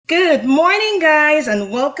Good morning, guys,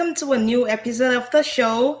 and welcome to a new episode of the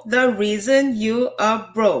show, The Reason You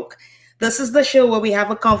Are Broke. This is the show where we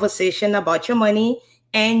have a conversation about your money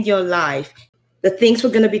and your life. The things we're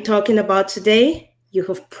going to be talking about today, you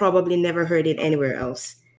have probably never heard it anywhere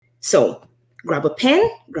else. So grab a pen,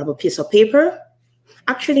 grab a piece of paper.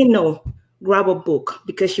 Actually, no, grab a book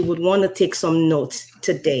because you would want to take some notes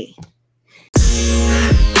today.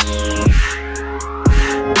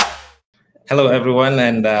 Hello, everyone,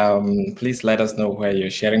 and please let us know where you're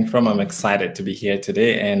sharing from. I'm excited to be here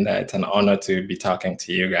today, and it's an honor to be talking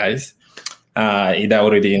to you guys. Ida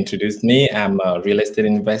already introduced me. I'm a real estate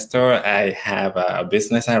investor. I have a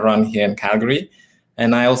business I run here in Calgary,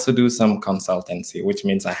 and I also do some consultancy, which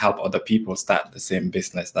means I help other people start the same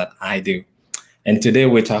business that I do. And today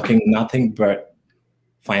we're talking nothing but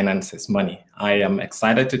finances, money. I am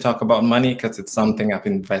excited to talk about money because it's something I've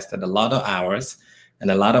invested a lot of hours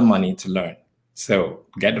and a lot of money to learn. So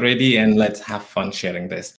get ready and let's have fun sharing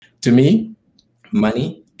this. To me,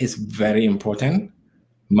 money is very important.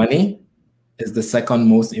 Money is the second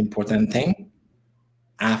most important thing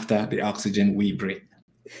after the oxygen we breathe.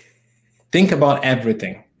 Think about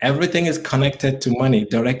everything. Everything is connected to money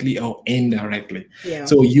directly or indirectly. Yeah.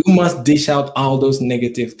 So you must dish out all those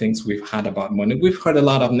negative things we've had about money. We've heard a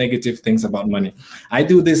lot of negative things about money. I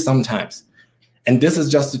do this sometimes. And this is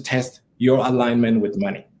just to test your alignment with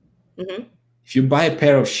money. Mm-hmm. If you buy a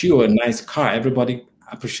pair of shoes or a nice car, everybody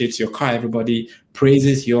appreciates your car. Everybody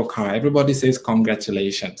praises your car. Everybody says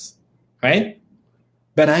congratulations, right?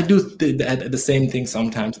 But I do the same thing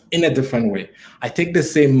sometimes in a different way. I take the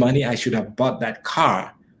same money I should have bought that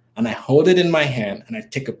car and I hold it in my hand and I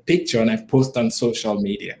take a picture and I post on social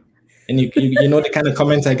media. And you know the kind of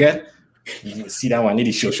comments I get? You see that one, it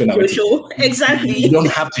is show now. Exactly. You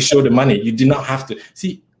don't have to show the money. You do not have to.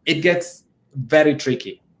 See, it gets very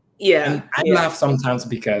tricky. Yeah. And I laugh sometimes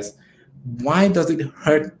because why does it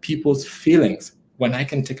hurt people's feelings when I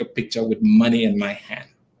can take a picture with money in my hand?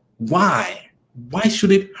 Why? Why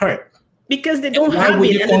should it hurt? Because they don't Why have would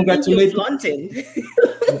it you and they think congratulate you're flaunting.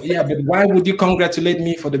 Yeah, but why would you congratulate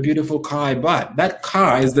me for the beautiful car I bought? That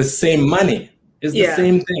car is the same money. It's the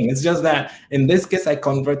same thing. It's just that in this case, I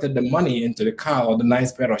converted the money into the car or the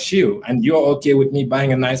nice pair of shoes, and you're okay with me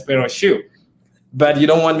buying a nice pair of shoes. But you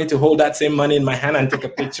don't want me to hold that same money in my hand and take a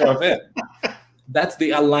picture of it. That's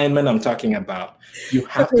the alignment I'm talking about. You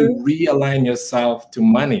have to realign yourself to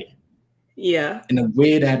money. Yeah. In a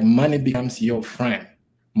way that money becomes your friend.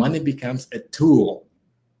 Money becomes a tool.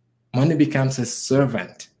 Money becomes a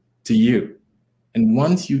servant to you. And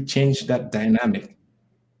once you change that dynamic,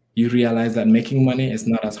 you realize that making money is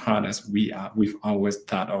not as hard as we've always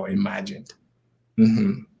thought or imagined.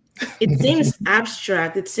 Mm-hmm. It seems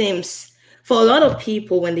abstract. It seems, for a lot of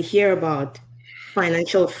people, when they hear about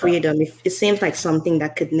financial freedom, it seems like something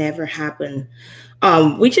that could never happen,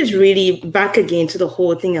 which is really back again to the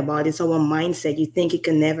whole thing about it's our mindset. You think it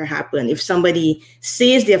can never happen. If somebody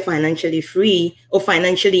says they're financially free or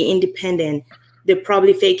financially independent, they're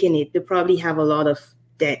probably faking it. They probably have a lot of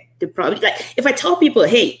debt. They probably, like, if I tell people,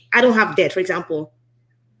 hey, I don't have debt, for example,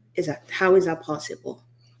 how is that possible?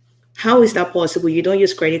 How is that possible? You don't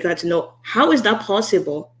use credit cards? No. How is that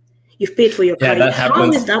possible? You've paid for your car. That happens.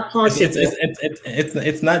 How is that possible?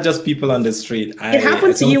 It's not just people on the street. It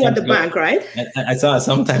happened to you at the bank, right? I saw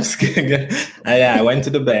sometimes. I went to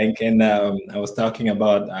the bank and I was talking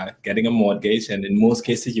about getting a mortgage, and in most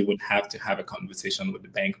cases you would have to have a conversation with the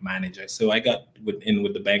bank manager. So I got in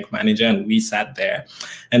with the bank manager and we sat there,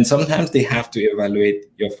 and sometimes they have to evaluate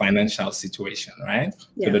your financial situation, right?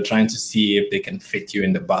 Yeah. So they're trying to see if they can fit you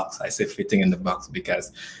in the box. I say fitting in the box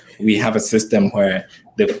because we have a system where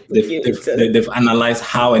they've analyzed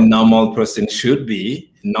how a normal person should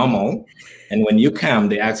be normal. And when you come,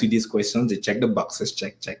 they ask you these questions, they check the boxes,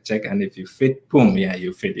 check. And if you fit, boom, yeah,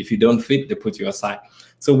 you fit. If you don't fit, they put you aside.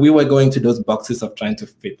 So we were going to those boxes of trying to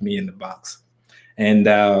fit me in the box. And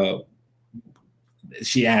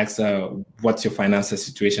she asked, what's your financial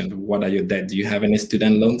situation? What are your debt? Do you have any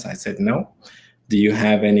student loans? I said, no. Do you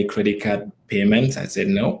have any credit card payments? I said,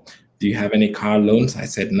 no. Do you have any car loans? I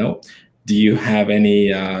said, no. Do you have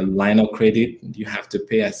any line of credit you have to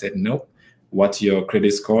pay? I said, no. What's your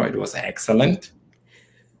credit score? It was excellent.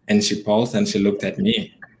 And she paused and she looked at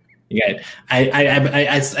me. Yeah,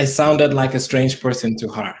 I sounded like a strange person to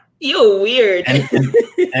her. You're weird.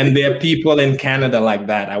 And there are people in Canada like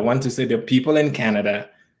that. I want to say there are people in Canada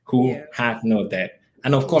who have no debt.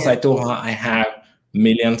 And of course, I told her I have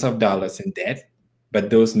millions of dollars in debt, but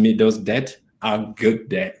those debt are good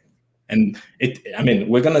debt. And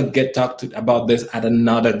we're gonna talk about this at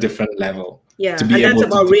another different level. Yeah, to and be that's able to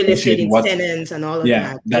about real estate differentiate in what, tenants and all of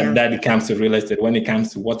yeah, that. that it comes to real estate, when it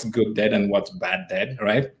comes to what's good debt and what's bad debt,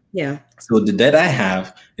 right? Yeah. So the debt I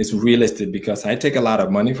have is real estate because I take a lot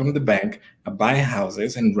of money from the bank, I buy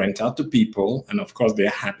houses and rent out to people. And of course, they're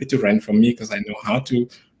happy to rent from me because I know how to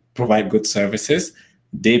provide good services.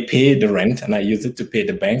 They pay the rent and I use it to pay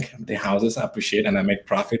the bank. The houses appreciate and I make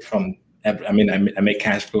profit from, I make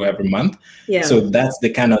cash flow every month. Yeah. So that's the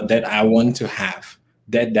kind of debt I want to have.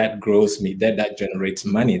 That grows me, that generates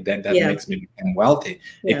money, that makes me become wealthy.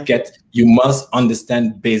 You must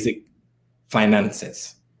understand basic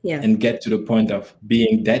finances and get to the point of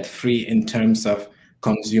being debt free in terms of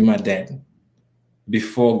consumer debt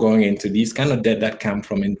before going into these kind of debt that come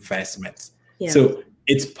from investments. So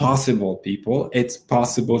it's possible, people. It's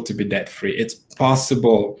possible to be debt free. It's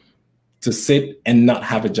possible to sit and not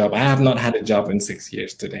have a job. I have not had a job in 6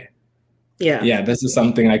 years today. Yeah, this is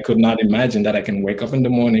something I could not imagine, that I can wake up in the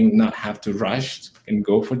morning, not have to rush and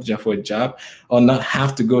go for a job, or not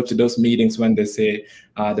have to go to those meetings when they say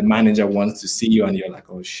the manager wants to see you and you're like,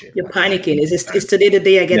 oh shit. You're panicking. Is today the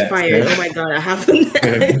day I get fired? Oh my God, I haven't.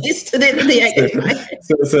 Is today the day I get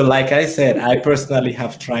fired? So like I said, I personally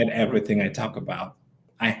have tried everything I talk about.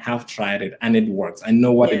 I have tried it and it works. I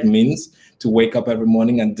know what it means to wake up every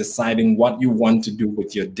morning and deciding what you want to do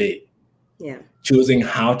with your day. Yeah. Choosing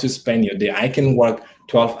how to spend your day. I can work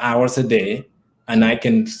 12 hours a day and I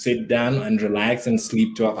can sit down and relax and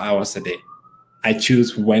sleep 12 hours a day. I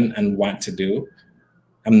choose when and what to do.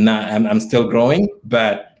 I'm still growing,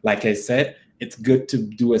 but like I said, it's good to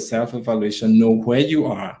do a self-evaluation, know where you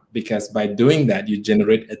are, because by doing that, you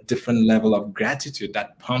generate a different level of gratitude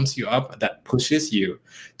that pumps you up, that pushes you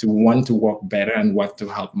to want to work better and want to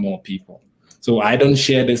help more people. So I don't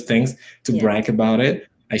share these things to brag about it.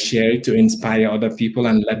 I share it to inspire other people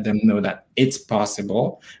and let them know that it's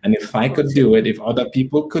possible. And if I could do it, if other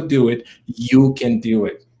people could do it, you can do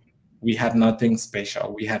it. We had nothing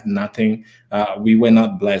special. We had nothing. We were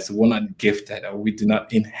not blessed. We were not gifted. Or we did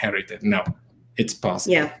not inherit it. No, it's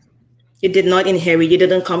possible. Yeah. You did not inherit. You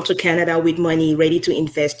didn't come to Canada with money ready to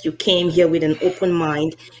invest. You came here with an open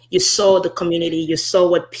mind. You saw the community. You saw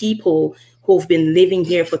what people who've been living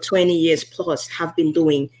here for 20 years plus have been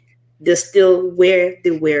doing. They're still where they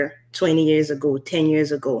were 20 years ago, 10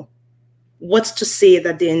 years ago. What's to say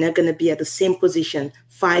that they're not going to be at the same position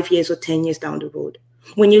 5 years or 10 years down the road?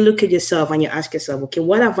 When you look at yourself and you ask yourself, okay,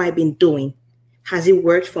 what have I been doing? Has it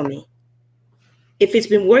worked for me? If it's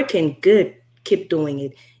been working, good, keep doing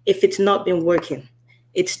it. If it's not been working,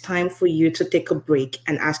 it's time for you to take a break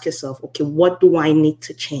and ask yourself, okay, what do I need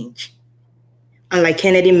to change? And like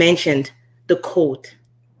Kennedy mentioned, the quote,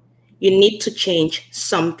 you need to change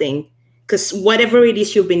something, because whatever it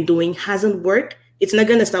is you've been doing hasn't worked. It's not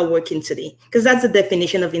going to start working today, because that's the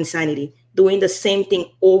definition of insanity, doing the same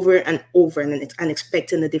thing over and over and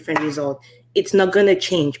expecting a different result. It's not going to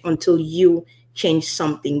change until you change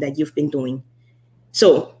something that you've been doing.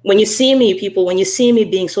 So when you see me, people, when you see me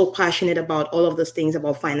being so passionate about all of those things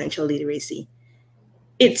about financial literacy,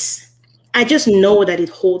 I just know that it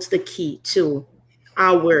holds the key to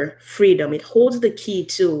our freedom. It holds the key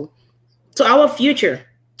to our future,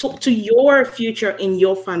 to your future in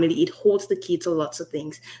your family. It holds the key to lots of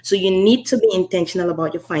things. So you need to be intentional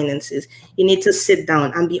about your finances. You need to sit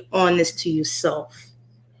down and be honest to yourself.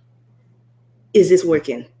 Is this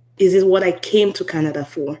working? Is this what I came to Canada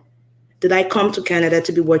for? Did I come to Canada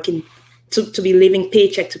to be working, to be living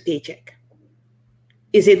paycheck to paycheck?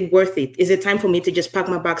 Is it worth it? Is it time for me to just pack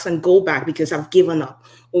my bags and go back because I've given up?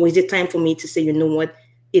 Or is it time for me to say, you know what,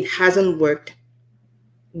 it hasn't worked.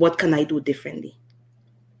 What can I do differently?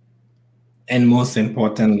 And most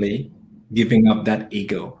importantly, giving up that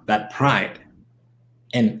ego, that pride,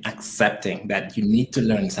 and accepting that you need to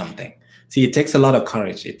learn something. See, it takes a lot of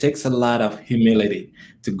courage. It takes a lot of humility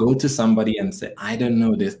to go to somebody and say, I don't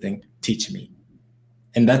know this thing, teach me.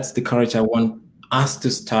 And that's the courage I want us to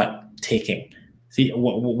start taking. See,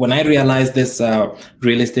 when I realized this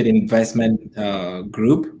real estate investment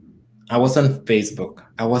group, I was on Facebook.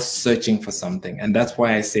 I was searching for something. And that's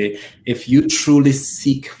why I say, if you truly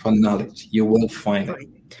seek for knowledge, you will find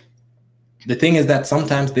it. The thing is that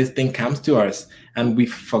sometimes this thing comes to us and we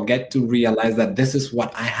forget to realize that this is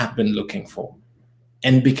what I have been looking for.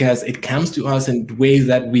 And because it comes to us in ways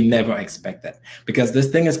that we never expected. Because this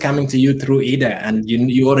thing is coming to you through Ida, and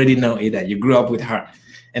you already know Ida. You grew up with her.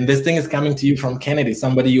 And this thing is coming to you from Kennedy,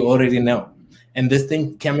 somebody you already know. And this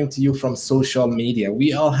thing coming to you from social media.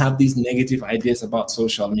 We all have these negative ideas about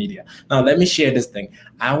social media. Now, let me share this thing.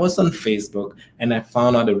 I was on Facebook and I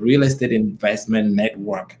found out a real estate investment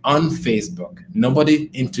network on Facebook. Nobody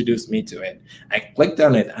introduced me to it. I clicked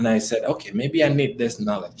on it and I said, okay, maybe I need this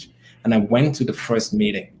knowledge. and I went to the first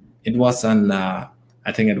meeting. It was on,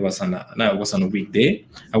 I think it was on a weekday.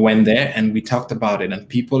 I went there and we talked about it, and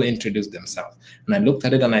people introduced themselves. And I looked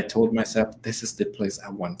at it and I told myself, this is the place I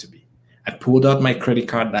want to be. I pulled out my credit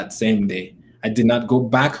card that same day. I did not go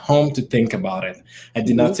back home to think about it. I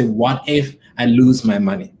did not say, what if I lose my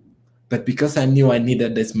money? But because I knew I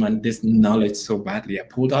needed this knowledge so badly, I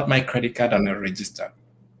pulled out my credit card and I registered.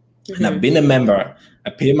 And I've been a member.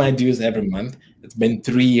 I pay my dues every month. It's been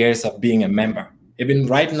 3 years of being a member. Even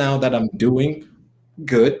right now that I'm doing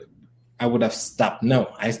good, I would have stopped.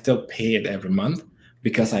 No, I still pay it every month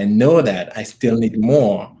because I know that I still need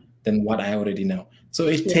more than what I already know. So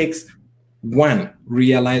it takes, one,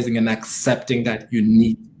 realizing and accepting that you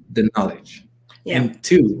need the knowledge. And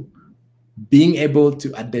two, being able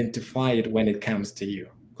to identify it when it comes to you.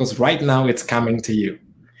 Because right now it's coming to you.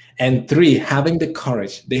 And three, having the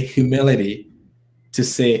courage, the humility to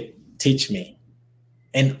say, teach me.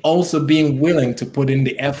 And also being willing to put in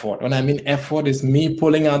the effort. When I mean effort, is me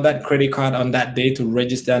pulling out that credit card on that day to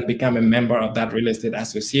register and become a member of that real estate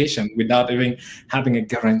association without even having a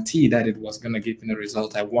guarantee that it was going to give me the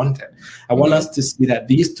result I wanted. I want us to see that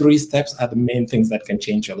these 3 steps are the main things that can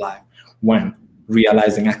change your life. One,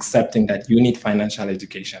 realizing, accepting that you need financial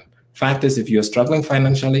education. Fact is, if you're struggling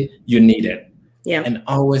financially, you need it. And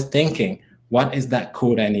always thinking, what is that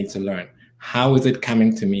code I need to learn? How is it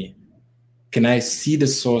coming to me? Can I see the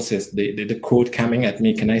sources, the code coming at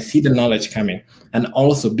me? Can I see the knowledge coming? And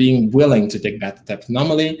also being willing to take that step.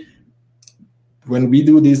 Normally, when we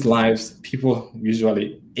do these lives, people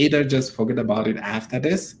usually either just forget about it after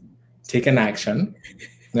this, take an action,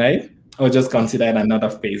 right? Or just consider it another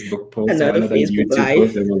Facebook post, another Facebook YouTube live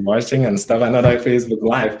post they were watching and stuff, another Facebook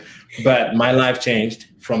Live. But my life changed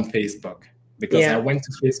from Facebook because I went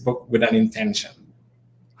to Facebook with an intention.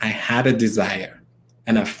 I had a desire.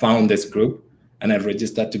 And I found this group and I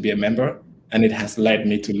registered to be a member, and it has led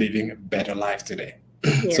me to living a better life today.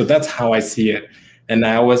 So that's how I see it. And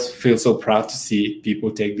I always feel so proud to see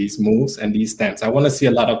people take these moves and these steps. I want to see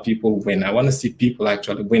a lot of people win. I want to see people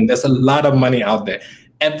actually win. There's a lot of money out there.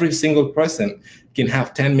 Every single person can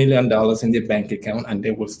have $10 million in their bank account and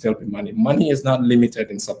there will still be money. Money is not limited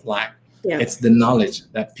in supply. It's the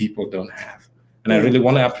knowledge that people don't have. And I really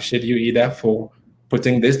want to appreciate you, Ida, for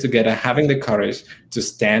putting this together, having the courage to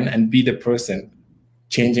stand and be the person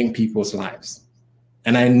changing people's lives.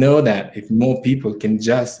 And I know that if more people can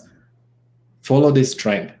just follow this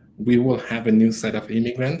trend, we will have a new set of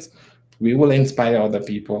immigrants. We will inspire other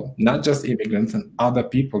people, not just immigrants and other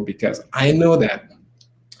people, because I know that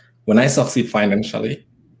when I succeed financially,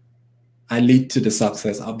 I lead to the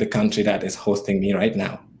success of the country that is hosting me right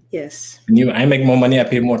now. I make more money, I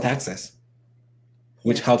pay more taxes,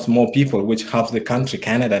 which helps more people, which helps the country,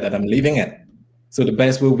 Canada, that I'm living in. So the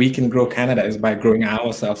best way we can grow Canada is by growing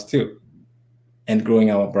ourselves too, and growing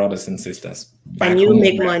our brothers and sisters. And you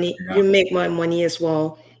make money, you make more money as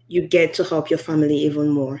well. You get to help your family even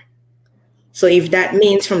more. So if that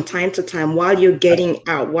means from time to time, while you're getting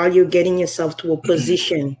out, while you're getting yourself to a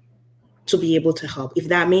position to be able to help, if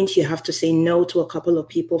that means you have to say no to a couple of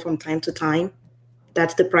people from time to time,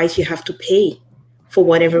 that's the price you have to pay for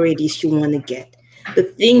whatever it is you want to get. The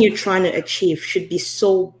thing you're trying to achieve should be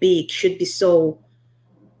so big, should be so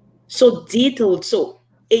detailed, so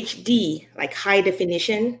HD, like high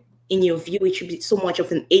definition in your view. It should be so much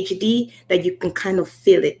of an HD that you can kind of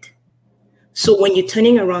feel it. So when you're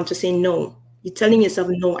turning around to say no, you're telling yourself,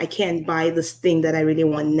 no, I can't buy this thing that I really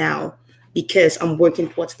want now because I'm working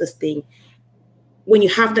towards this thing. When you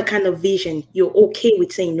have that kind of vision, you're okay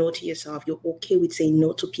with saying no to yourself. You're okay with saying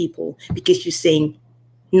no to people because you're saying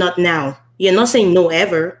not now. You're not saying no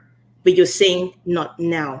ever, but you're saying not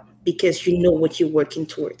now because you know what you're working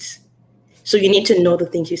towards. So you need to know the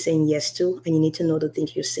things you're saying yes to, and you need to know the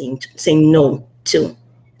things you're saying no to.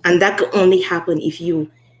 And that could only happen if you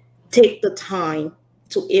take the time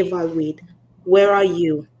to evaluate, where are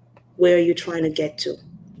you? Where are you trying to get to?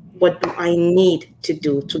 What do I need to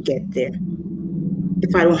do to get there?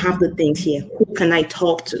 If I don't have the things here, who can I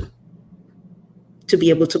talk to be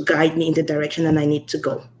able to guide me in the direction that I need to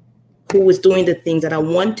go? Who is doing the things that I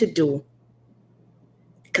want to do?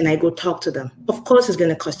 Can I go talk to them? Of course, it's going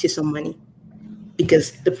to cost you some money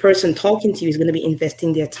because the person talking to you is going to be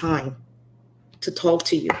investing their time to talk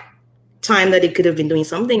to you. Time that they could have been doing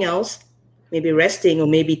something else, maybe resting or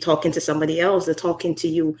maybe talking to somebody else. They're talking to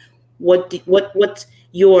you. What's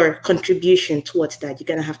your contribution towards that? You're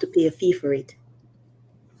going to have to pay a fee for it.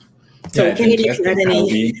 So Kennedy, if you had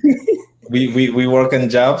any... we work in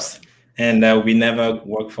jobs. And we never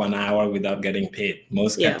work for an hour without getting paid.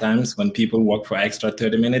 Most times when people work for extra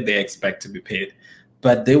 30 minutes, they expect to be paid.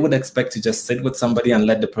 but they would expect to just sit with somebody and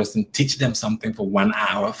let the person teach them something for 1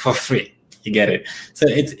 hour for free. You get it? So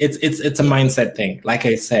it's a mindset thing. Like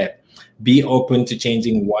I said, be open to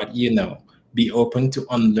changing what you know. Be open to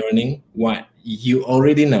unlearning what you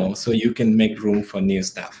already know so you can make room for new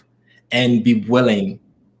stuff. And be willing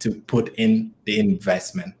to put in the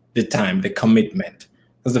investment, the time, the commitment.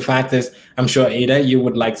 Because the fact is, I'm sure, Ada, you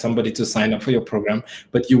would like somebody to sign up for your program,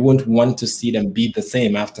 but you wouldn't want to see them be the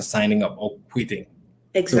same after signing up or quitting.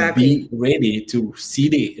 Exactly. So be ready to see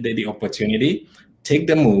the opportunity, take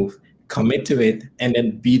the move, commit to it, and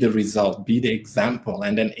then be the result, be the example,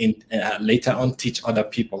 and then later on teach other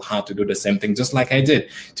people how to do the same thing, just like I did.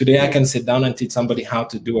 Today, I can sit down and teach somebody how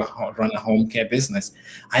to run a home care business.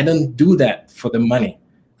 I don't do that for the money.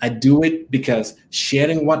 I do it because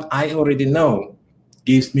sharing what I already know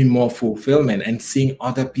gives me more fulfillment, and seeing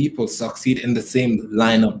other people succeed in the same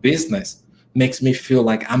line of business makes me feel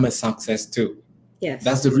like I'm a success too. Yes.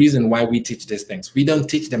 That's the reason why we teach these things. We don't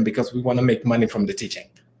teach them because we want to make money from the teaching.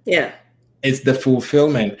 Yeah. It's the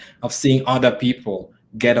fulfillment of seeing other people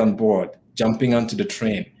get on board, jumping onto the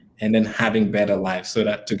train, and then having better lives, so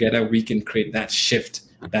that together we can create that shift,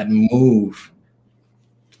 that move.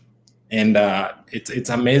 And it's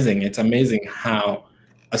amazing. It's amazing how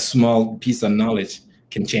a small piece of knowledge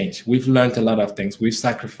can change. We've learned a lot of things. We've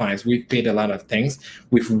sacrificed. We've paid a lot of things.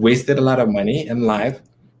 We've wasted a lot of money in life.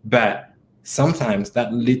 But sometimes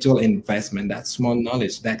that little investment, that small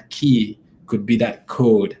knowledge, that key could be that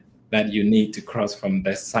code that you need to cross from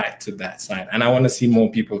this side to that side. And I want to see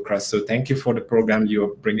more people cross. So thank you for the program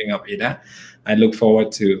you're bringing up, Ada. I look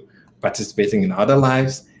forward to participating in other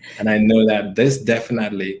lives. And I know that this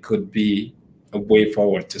definitely could be a way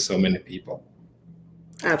forward to so many people.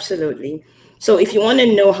 Absolutely. So if you want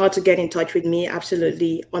to know how to get in touch with me,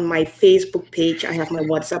 absolutely. On my Facebook page, I have my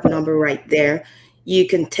WhatsApp number right there. You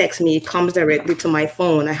can text me. It comes directly to my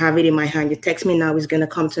phone. I have it in my hand. You text me now, it's going to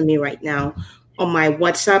come to me right now on my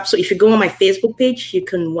WhatsApp. So if you go on my Facebook page, you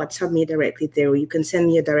can WhatsApp me directly there, or you can send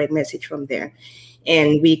me a direct message from there.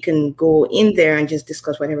 And we can go in there and just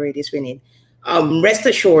discuss whatever it is we need. Rest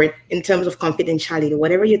assured, in terms of confidentiality,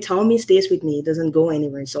 whatever you tell me stays with me. It doesn't go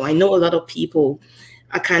anywhere. So I know a lot of people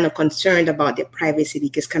are kind of concerned about their privacy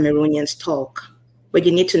because Cameroonians talk, but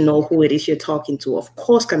you need to know who it is you're talking to. Of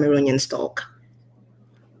course, Cameroonians talk.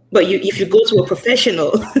 But if you go to a professional,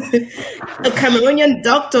 a Cameroonian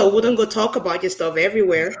doctor wouldn't go talk about your stuff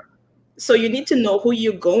everywhere. So you need to know who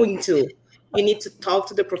you're going to. You need to talk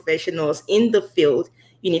to the professionals in the field.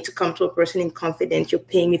 You need to come to a person in confidence. You're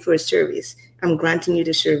paying me for a service. I'm granting you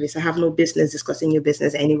the service. I have no business discussing your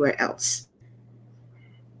business anywhere else.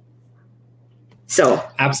 So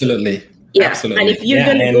absolutely. Yeah. Absolutely. And if you're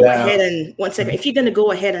going to go ahead and if you're going to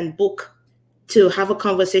go ahead and book to have a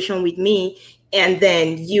conversation with me, and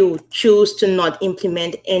then you choose to not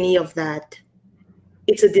implement any of that,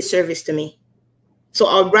 it's a disservice to me. So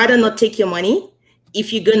I'd rather not take your money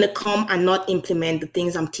if you're going to come and not implement the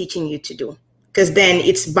things I'm teaching you to do, because then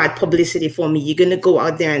it's bad publicity for me. You're going to go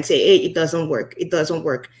out there and say, hey, it doesn't work. It doesn't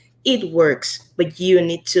work. It works, but you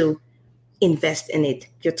need to invest in it,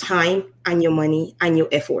 your time and your money and your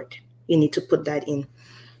effort. You need to put that in.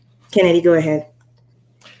 Kennedy, go ahead.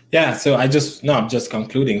 Yeah, so I'm just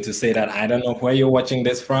concluding to say that I don't know where you're watching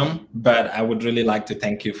this from, but I would really like to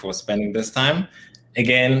thank you for spending this time.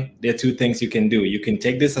 Again, there are two things you can do. You can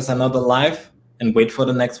take this as another life and wait for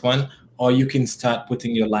the next one, or you can start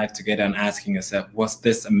putting your life together and asking yourself, was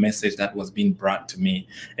this a message that was being brought to me?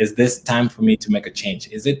 Is this time for me to make a change?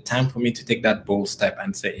 Is it time for me to take that bold step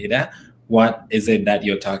and say, Ada, what is it that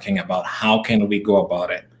you're talking about? How can we go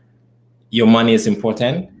about it? Your money is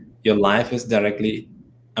important. Your life is directly,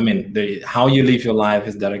 how you live your life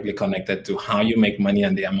is directly connected to how you make money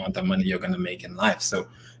and the amount of money you're going to make in life. So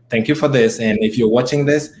thank you for this. And if you're watching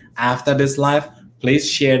this after this live, please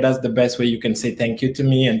share. That's the best way you can say thank you to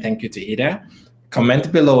me and thank you to Ada.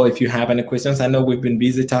 Comment below if you have any questions. I know we've been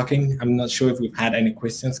busy talking. I'm not sure if we've had any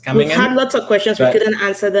questions coming in. We've had lots of questions. We couldn't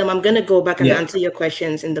answer them. I'm going to go back and answer your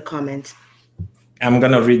questions in the comments. I'm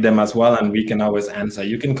going to read them as well, and we can always answer.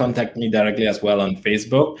 You can contact me directly as well on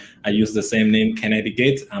Facebook. I use the same name, Kennedy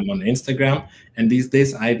Gates. I'm on Instagram. And these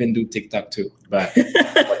days, I even do TikTok too. But I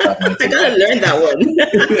got to learn that one.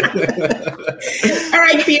 All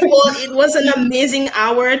right, people. It was an amazing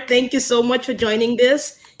hour. Thank you so much for joining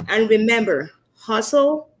this. And remember,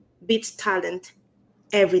 hustle beats talent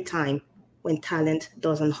every time when talent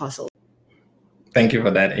doesn't hustle. Thank you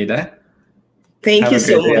for that, Ada. Thank you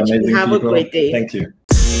so much. Have a great day. Thank you.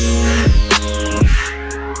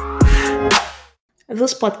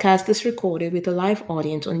 This podcast is recorded with a live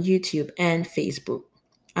audience on YouTube and Facebook,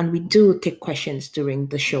 and we do take questions during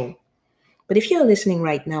the show. But if you're listening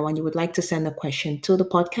right now and you would like to send a question to the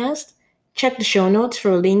podcast, check the show notes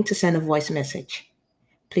for a link to send a voice message.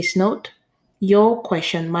 Please note, your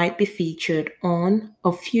question might be featured on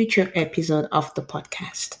a future episode of the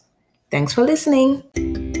podcast. Thanks for listening.